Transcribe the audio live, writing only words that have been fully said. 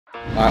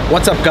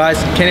What's up guys,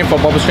 Kenny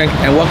from Bobble Strength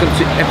and welcome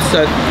to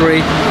episode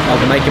 3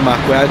 of Make Your Mark,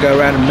 where I go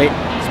around and meet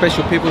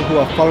special people who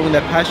are following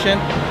their passion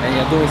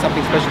and doing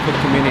something special for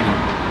the community.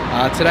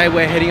 Today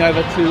we're heading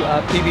over to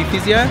PB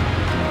Physio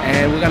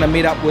and we're going to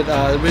meet up with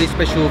a really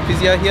special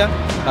physio here.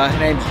 Her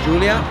name's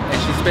Julia and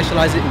she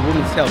specialises in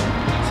women's health.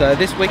 So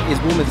this week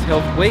is Women's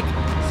Health Week,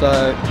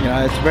 so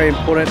it's very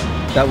important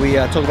that we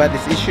talk about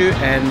this issue,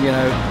 and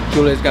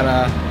Julia's going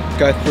to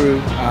go through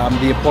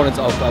the importance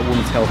of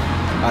women's health.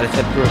 Let's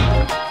head through.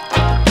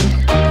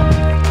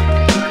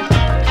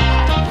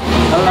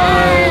 Hello.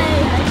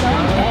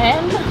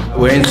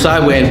 We're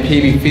inside, we're in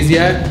PB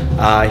Physio.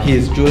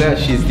 Here's Julia,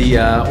 she's the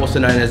also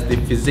known as the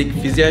Physique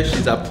Physio.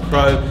 She's a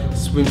pro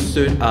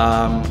swimsuit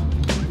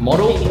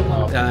model.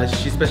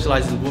 She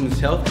specialises in women's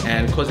health,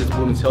 and because it's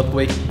Women's Health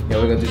Week,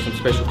 we're going to do some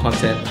special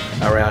content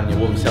around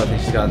women's health, and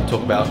she's going to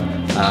talk about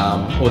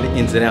all the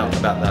ins and outs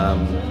about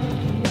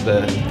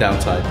the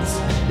downsides.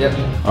 Yep.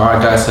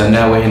 Alright guys, so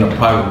now we're in a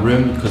private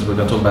room because we're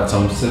going to talk about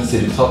some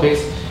sensitive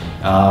topics.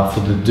 For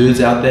the dudes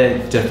out there,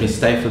 definitely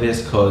stay for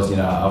this because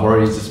I've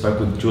already just spoke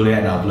with Julia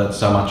and I've learned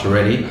so much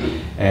already,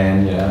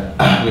 and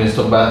we're going to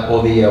talk about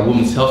all the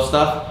women's health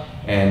stuff.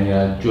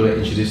 And Julia,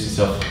 introduce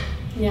yourself.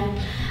 Yeah.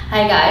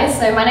 Hi guys,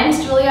 so my name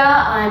is Julia.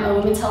 I'm a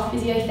women's health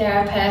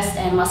physiotherapist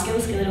and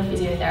musculoskeletal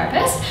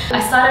physiotherapist.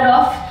 I started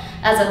off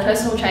as a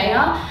personal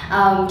trainer,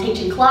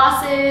 teaching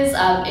classes.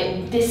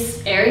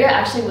 This area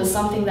actually was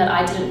something that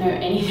I didn't know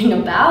anything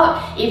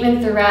about.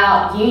 Even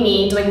throughout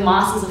uni, doing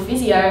Masters of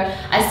Physio,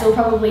 I still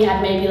probably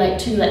had maybe like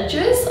 2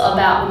 lectures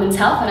about women's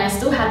health, and I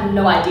still had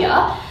no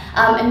idea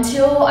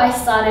until I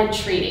started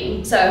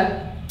treating.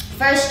 So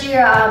first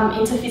year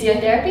into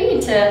physiotherapy,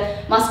 into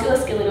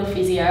musculoskeletal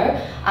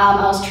physio,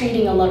 I was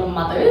treating a lot of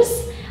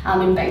mothers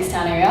in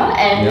Bankstown area,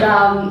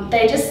 and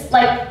they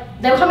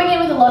were coming in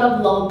with a lot of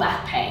lower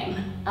back pain.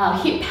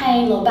 Hip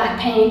pain, lower back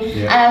pain,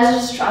 and I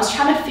was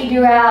trying to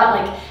figure out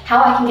like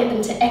how I can get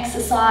them to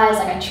exercise.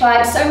 Like I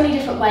tried so many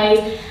different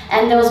ways,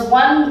 and there was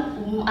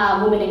one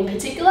woman in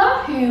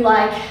particular who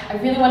I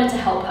really wanted to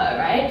help her,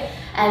 right?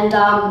 And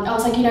I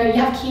was like, you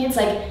have kids,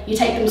 like you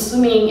take them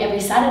swimming every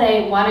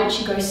Saturday, why don't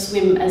you go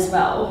swim as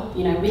well,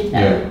 with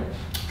them?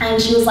 And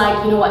she was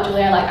like, you know what,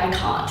 Julia, I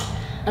can't.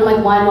 And I'm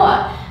like, why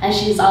not? And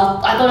she's, I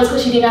thought it was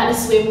because she didn't know how to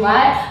swim,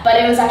 right? But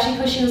it was actually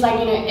because she was like,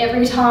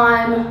 every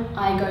time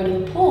I go to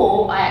the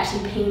pool, I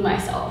actually pee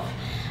myself.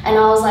 And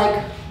I was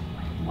like,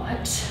 what?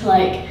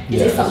 Is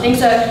this something?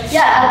 So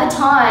yeah, at the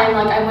time,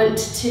 I went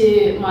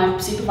to my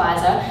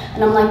supervisor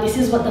and I'm like, this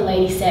is what the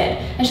lady said.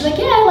 And she's like,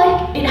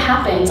 yeah, it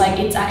happens.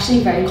 It's actually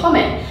very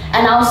common.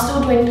 And I was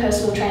still doing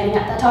personal training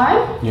at that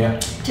time. Yeah.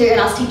 Too,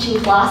 and I was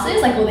teaching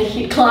classes, all the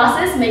HIIT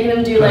classes, making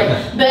them do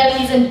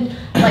burpees and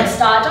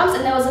star jumps.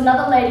 And there was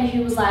another lady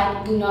who was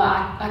like, no,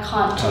 I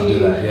can't do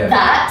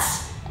that.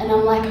 And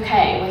I'm like,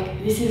 okay,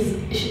 this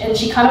is, and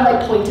she kind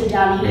of pointed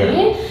down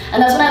here. And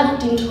that's when I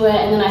looked into it,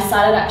 and then I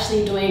started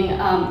actually doing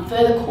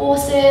further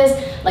courses,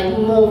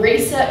 more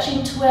research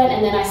into it,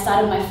 and then I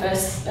started my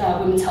first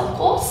women's health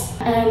course,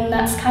 and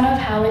that's kind of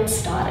how it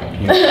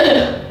started.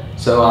 Yeah.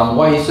 So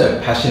why are you so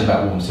passionate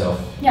about women's health?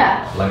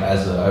 Yeah.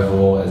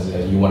 Overall,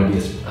 you want to be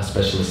a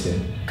specialist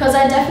in? Because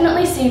I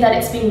definitely see that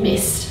it's been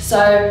missed. So,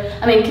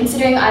 I mean,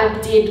 considering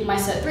I did my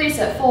Cert 3,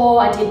 Cert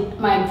 4, I did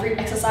my group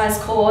exercise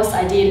course,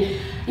 I did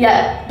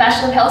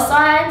Bachelor of Health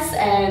Science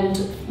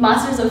and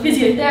Masters of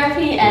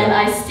Physiotherapy, and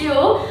I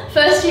still,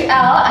 first year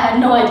out, I had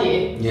no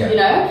idea,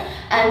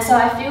 And so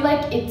I feel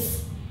like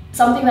it's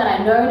something that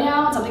I know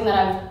now, it's something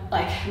that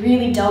I've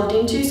really delved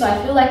into, so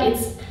I feel like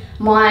it's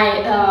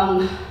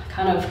my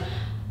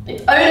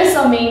it's onus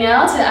on me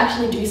now to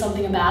actually do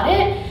something about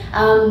it.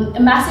 A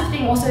massive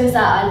thing also is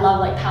that I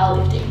love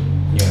powerlifting.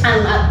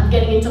 And I'm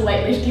getting into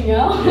weightlifting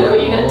now. You're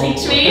going to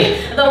teach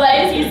me the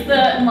ways. He's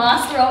the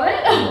master of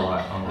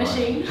it.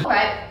 Machine.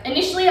 Alright,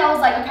 initially I was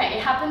like, okay,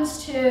 it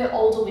happens to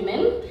older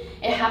women.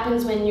 It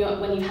happens when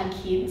you've had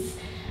kids.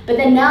 But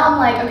then now I'm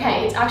like,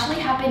 okay, it's actually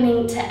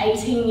happening to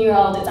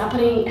 18-year-olds. It's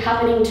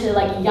happening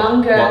to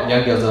younger. What,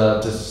 young girls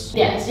are just.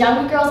 Yes,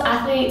 younger girls,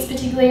 athletes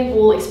particularly,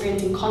 will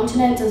experience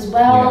incontinence as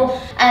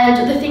well.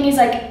 And the thing is,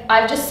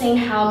 I've just seen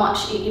how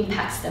much it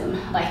impacts them,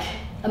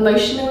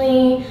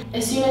 emotionally.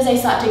 As soon as they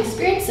start to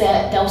experience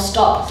it, they'll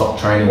stop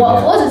training.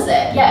 What causes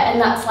it? And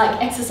that's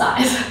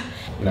exercise.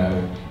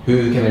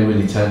 Who can they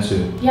really turn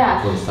to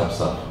for this type of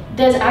stuff?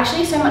 There's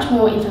actually so much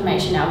more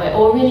information now. We're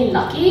all really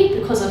lucky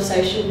because of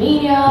social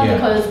media,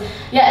 because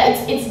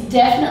it's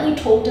definitely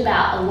talked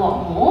about a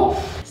lot more.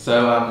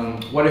 So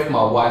what if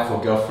my wife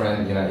or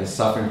girlfriend is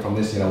suffering from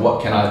this?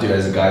 What can I do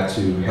as a guy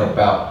to help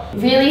out?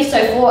 Really, so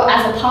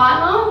as a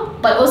partner,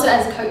 but also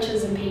as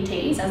coaches and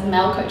PTs, as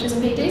male coaches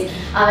and PTs,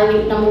 I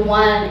think number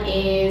 1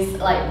 is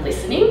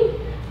listening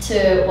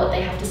to what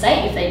they have to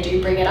say if they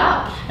do bring it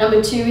up.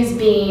 Number 2 is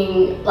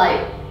being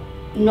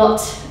not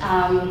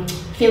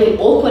feeling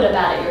awkward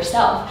about it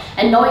yourself,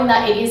 and knowing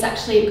that it is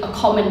actually a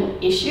common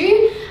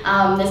issue.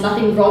 There's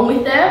nothing wrong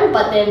with them,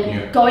 but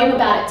then going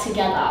about it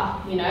together,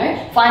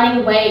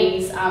 finding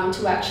ways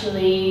to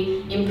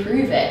actually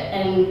improve it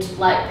and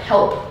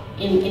help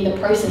in the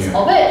process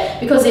of it,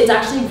 because it's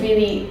actually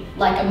really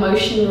like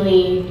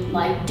emotionally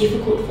like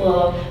difficult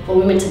for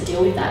women to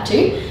deal with that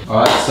too. All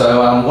right,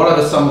 so what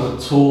are some of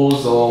the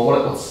tools, or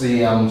what's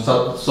the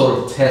sort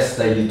of tests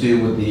that you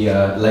do with the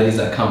ladies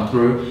that come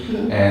through,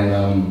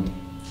 and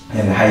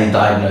how you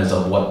diagnose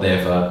of what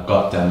they've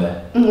got down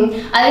there?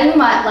 I think we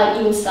might like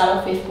even start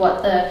off with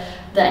what the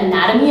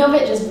anatomy of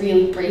it, just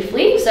really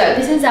briefly. So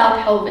this is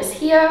our pelvis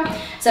here.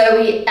 So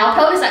our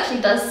pelvis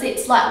actually does sit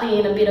slightly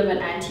in a bit of an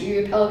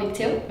anterior pelvic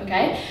tilt,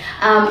 okay?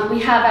 We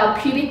have our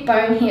pubic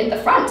bone here at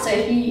the front. So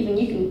if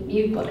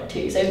you've got it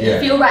too. So if you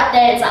feel right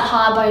there, it's that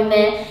hard bone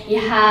there. You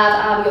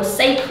have your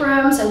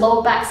sacrum, so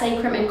lower back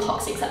sacrum, and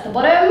coccyx at the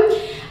bottom.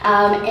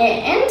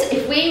 And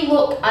if we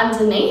look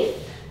underneath,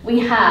 we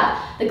have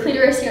the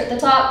clitoris here at the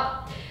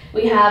top.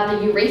 We have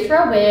the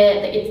urethra,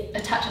 where it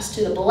attaches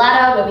to the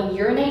bladder, where we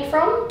urinate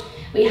from.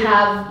 We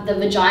have the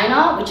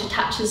vagina, which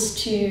attaches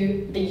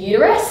to the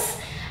uterus.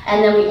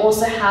 And then we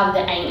also have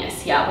the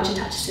anus here, which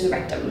attaches to the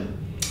rectum.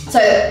 So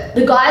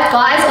the guys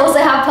also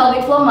have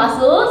pelvic floor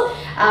muscles,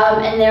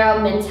 and there are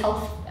men's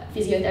health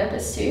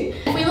physiotherapists too.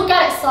 If we look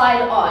at it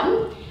side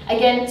on,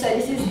 again, so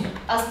this is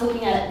us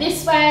looking at it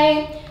this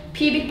way.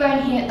 Pubic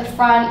bone here at the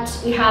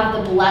front. We have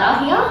the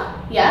bladder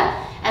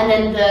here, and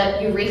then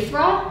the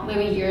urethra, where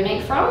we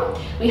urinate from.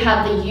 We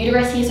have the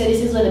uterus here, so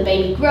this is where the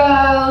baby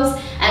grows.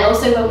 And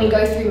also when we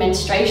go through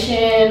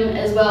menstruation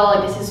as well,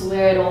 like this is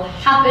where it all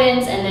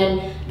happens. And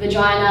then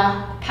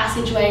vagina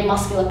passageway,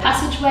 muscular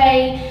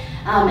passageway.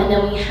 And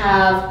then we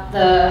have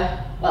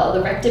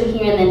the rectum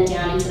here, and then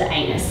down into the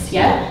anus,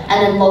 and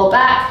then lower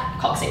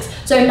back, coccyx.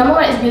 So number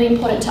one, it's really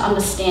important to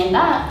understand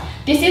that.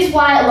 This is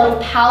why a lot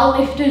of power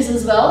lifters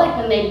as well, like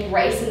when they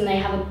brace and they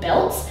have a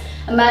belt,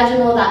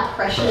 imagine all that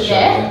pressure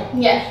there.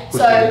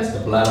 So against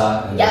the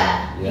bladder.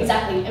 And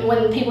exactly. And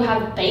when people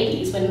have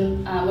babies,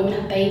 when women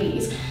have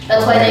babies,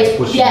 that's why they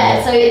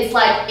so it's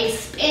like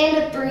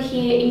expanded through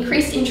here,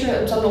 increased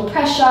intra-abdominal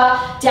pressure,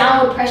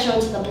 downward pressure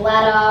onto the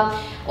bladder.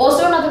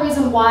 Also, another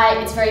reason why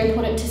it's very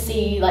important to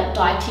see like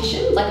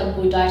dietitians, like a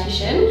good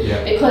dietitian,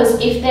 because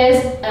if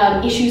there's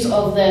issues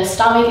of the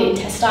stomach, the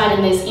intestine,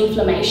 and there's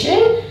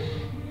inflammation,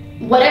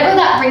 whatever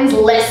that brings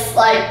less,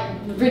 like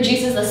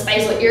reduces the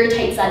space or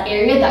irritates that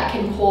area, that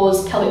can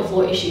cause pelvic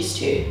floor issues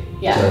too.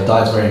 So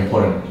diet's very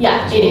important.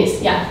 It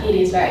is. It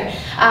is very.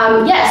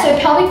 So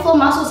pelvic floor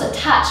muscles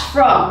attach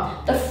from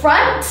the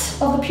front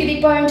of the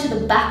pubic bone to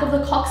the back of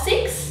the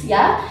coccyx,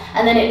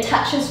 and then it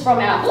attaches from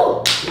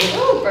our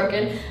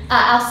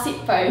our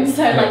sit bones,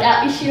 so like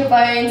our ischial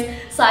bones,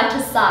 side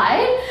to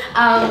side,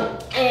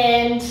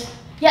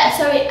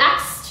 so it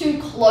acts to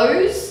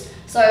close.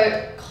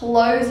 So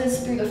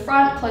closes through the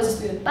front, closes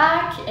through the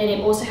back, and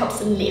it also helps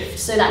to lift.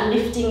 So that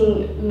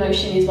lifting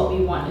motion is what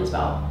we want as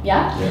well,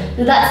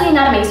 So that's the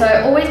anatomy. So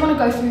I always want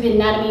to go through the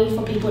anatomy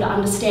for people to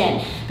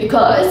understand,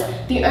 because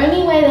the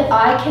only way that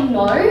I can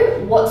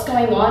know what's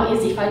going on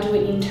is if I do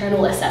an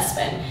internal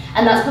assessment.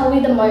 And that's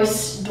probably the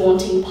most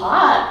daunting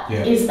part,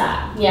 is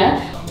that,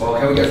 Well,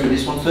 can we go through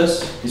this one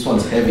first? This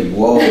one's heavy.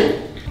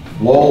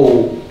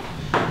 Whoa.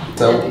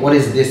 So what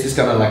is this? This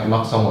gonna like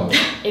knock someone?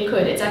 It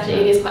could. It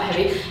is quite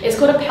heavy. It's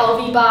called a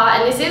pelvic bar,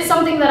 and this is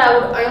something that I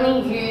would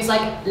only use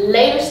like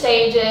later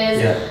stages,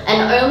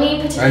 and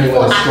only particularly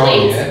for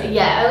athletes.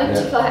 Only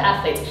particular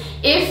athletes.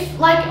 If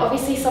like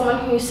obviously someone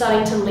who's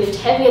starting to lift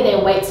heavier,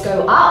 their weights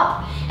go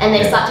up and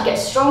they start to get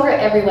stronger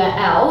everywhere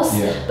else.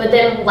 But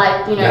then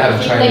like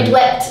if you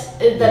neglect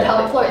the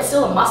pelvic floor, it's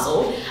still a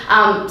muscle.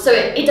 So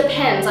it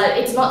depends.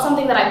 It's not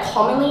something that I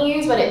commonly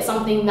use, but it's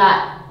something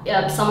that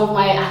some of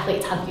my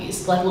athletes have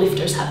used, like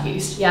lifters have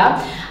used,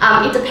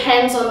 It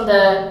depends on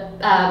the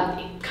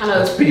kind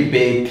of... It's pretty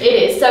big. It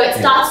is. So it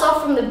starts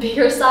off from the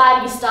bigger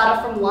side, you start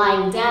off from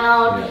lying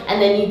down,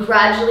 and then you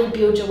gradually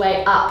build your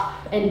way up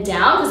and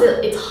down,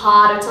 because it's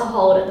harder to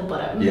hold at the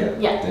bottom.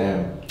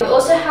 Damn. We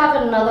also have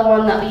another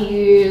one that we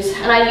use,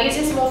 and I use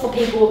this more for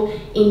people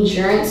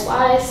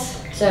endurance-wise.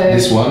 So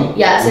this one?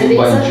 So these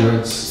are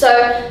endurance.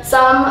 So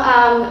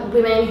some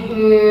women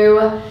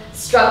who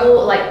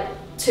struggle like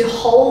to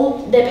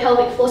hold their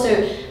pelvic floor.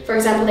 So for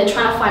example, they're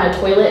trying to find a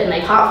toilet and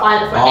they can't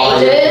find it for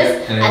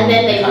ages, and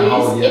then they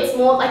lose. It's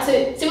more like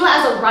similar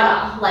as a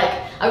runner. Like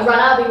a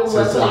runner, we will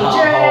work with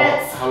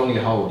endurance. How long you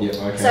hold?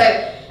 So,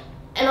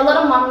 and a lot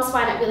of mums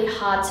find it really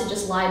hard to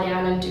just lie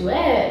down and do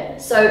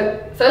it.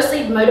 So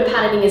firstly, motor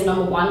patterning is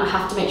number one. I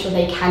have to make sure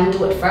they can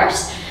do it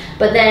first.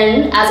 But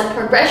then as a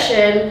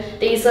progression,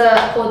 these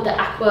are called the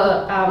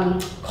aqua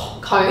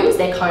cones.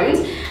 They're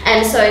cones.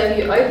 And so if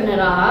you open it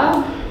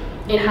up,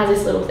 it has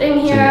this little thing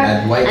here,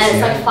 and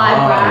it's like 5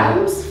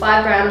 grams,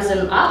 5 grams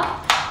and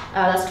up.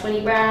 That's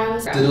 20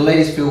 grams. Do the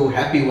ladies feel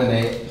happy when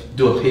they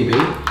do a PB?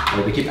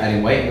 Or they keep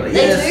adding weight? Like,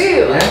 they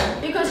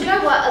do, because you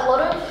know what? A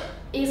lot of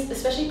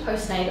especially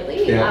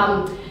postnatally,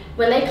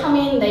 when they come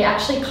in, they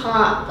actually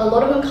can't. A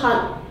lot of them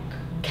can't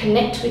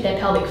connect with their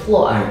pelvic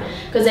floor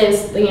because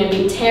there's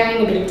been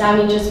tearing, a bit of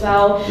damage as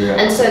well,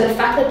 and so the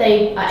fact that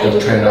they are able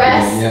to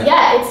progress,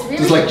 it's really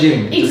just like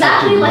gym,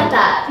 exactly like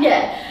that,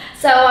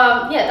 So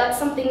yeah, that's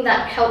something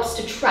that helps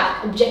to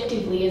track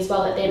objectively as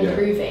well that they're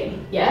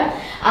improving. Yeah.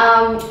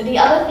 The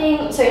other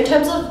thing, so in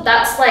terms of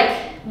that's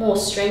like more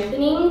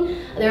strengthening,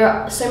 there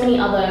are so many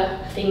other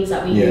things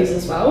that we use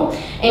as well.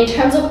 In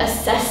terms of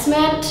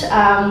assessment,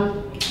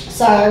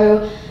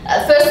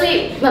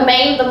 firstly,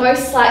 the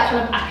most like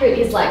kind of accurate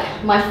is like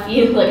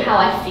how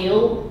I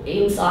feel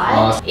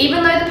inside.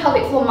 Even though the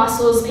pelvic floor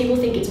muscles, people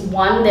think it's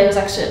one, there's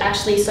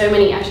actually so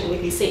many, we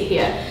can see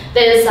here.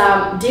 There's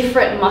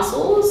different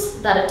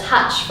muscles that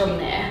attach from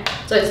there.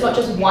 So it's not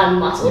just one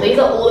muscle. These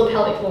are all the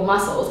pelvic floor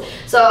muscles.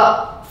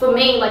 So for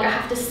me, like I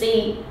have to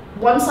see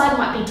one side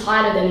might be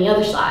tighter than the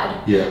other side.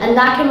 And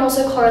that can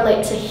also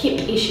correlate to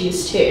hip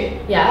issues too.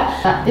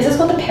 This is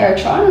called the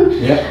Peritron.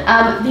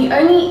 The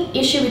only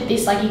issue with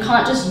this, like you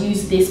can't just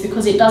use this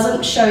because it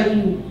doesn't show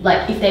you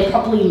like if they're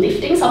properly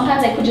lifting.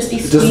 Sometimes they could just be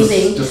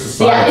squeezing. Just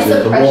the sides,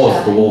 it's the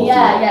pressure. The walls.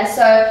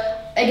 So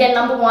again,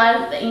 number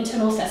one, the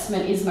internal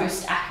assessment is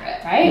most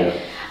accurate, right?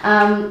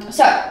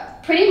 So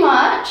pretty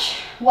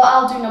much what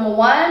I'll do, number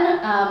one,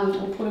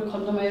 we'll put a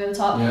condom over the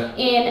top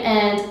in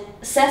and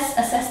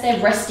assess their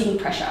resting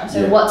pressure.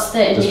 So what's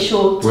the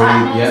initial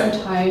tightness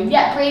and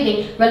tone?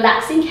 Breathing,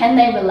 relaxing, can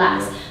they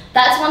relax?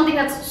 That's one thing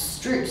that's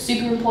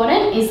super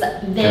important, is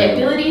their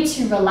ability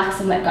to relax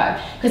and let go.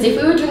 Because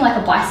if we were doing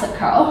like a bicep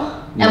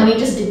curl and we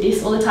just did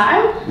this all the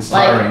time, it's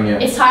tiring,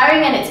 it's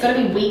tiring and it's going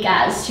to be weak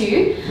as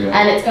too,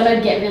 and it's going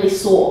to get really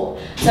sore.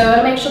 So I want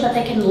to make sure that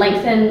they can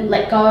lengthen,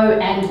 let go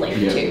and lift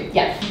too.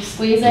 You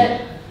squeeze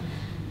it.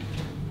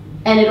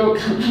 And it'll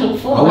come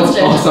for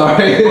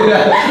sorry.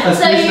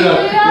 So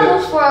usually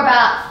for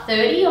about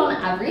 30 on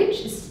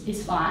average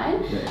is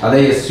fine. Are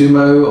they a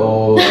sumo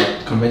or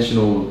like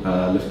conventional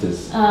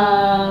lifters?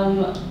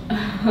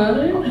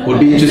 Would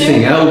be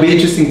interesting. It would be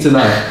interesting to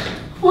know.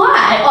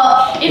 Why?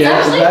 Well, it's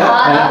actually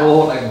harder.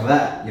 Or like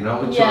that, you know,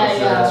 which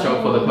is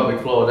strong for the pelvic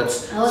floor.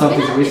 That's something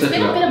to research. It's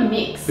been a bit of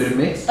mix. Bit of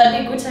mix. But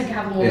it'd be good to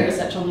have more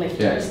research on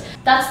lifters.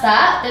 That's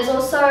that. There's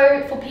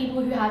also for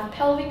people who have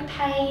pelvic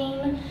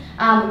pain,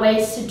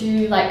 ways to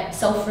do like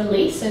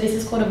self-release. So this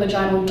is called a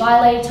vaginal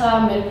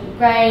dilator, medical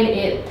grade.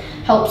 It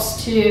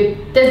helps to,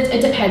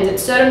 it depends.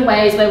 It's certain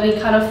ways where we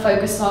kind of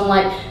focus on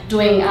like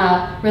doing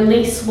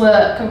release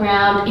work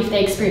around if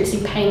they're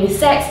experiencing pain with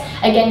sex.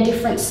 Again,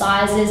 different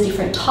sizes,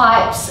 different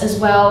types as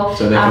well.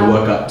 So they can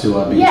work up to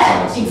a bigger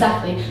size.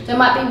 Exactly. So it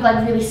might be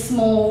like really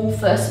small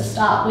first to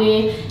start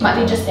with. It might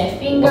be just their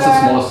finger. What's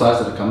the smallest size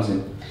that it comes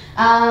in?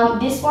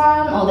 This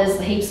one, there's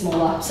the heap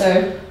smaller.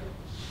 So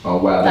oh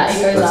wow, that's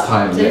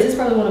tiny. So this is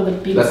probably one of the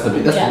biggest. That's the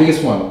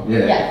biggest one.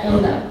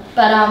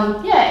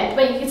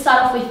 But you can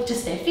start off with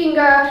just their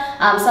finger.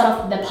 Start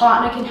off with their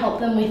partner can help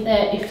them with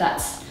it if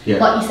that's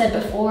what you said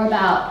before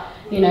about,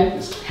 you know,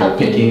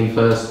 helping. Picking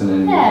first and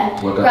then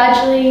work up.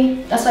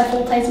 Gradually. That's why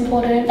foreplay is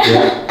important.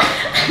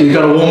 You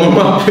gotta warm them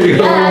up.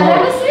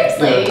 No,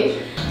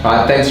 seriously.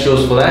 Alright, thanks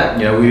Jules for that.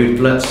 You know, we've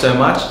learnt so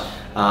much.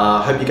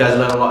 Hope you guys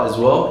learn a lot as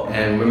well.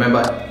 And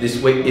remember,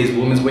 this week is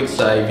Women's Week,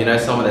 so if you know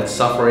someone that's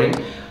suffering,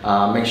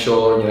 make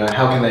sure, you know,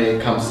 how can they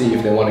come see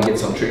if they want to get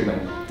some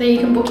treatment? So you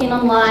can book in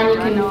online. You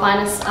can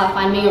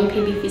find me on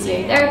PB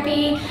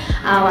Physiotherapy.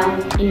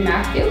 I'm in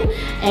Marrickville,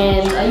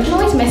 and you can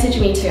always message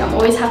me too. I'm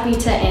always happy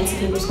to answer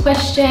people's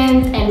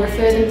questions and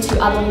refer them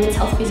to other women's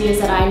health physios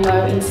that I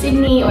know in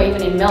Sydney or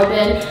even in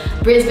Melbourne,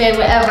 Brisbane,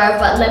 wherever.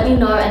 But let me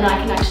know, and I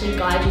can actually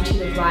guide you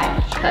to the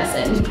right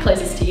person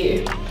closest to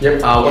you.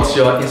 What's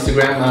your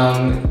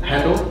Instagram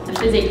handle?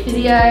 Physique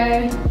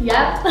Physio.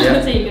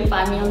 So you can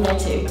find me on there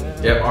too.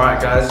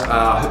 Alright guys,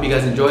 hope you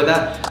guys enjoyed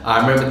that.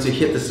 Remember to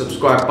hit the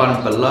subscribe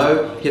button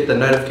below, hit the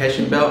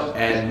notification bell,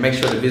 and make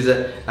sure to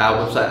visit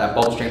our website at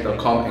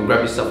bobblestrength.com and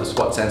grab yourself a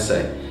squat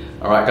sensei.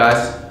 Alright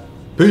guys,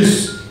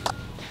 peace!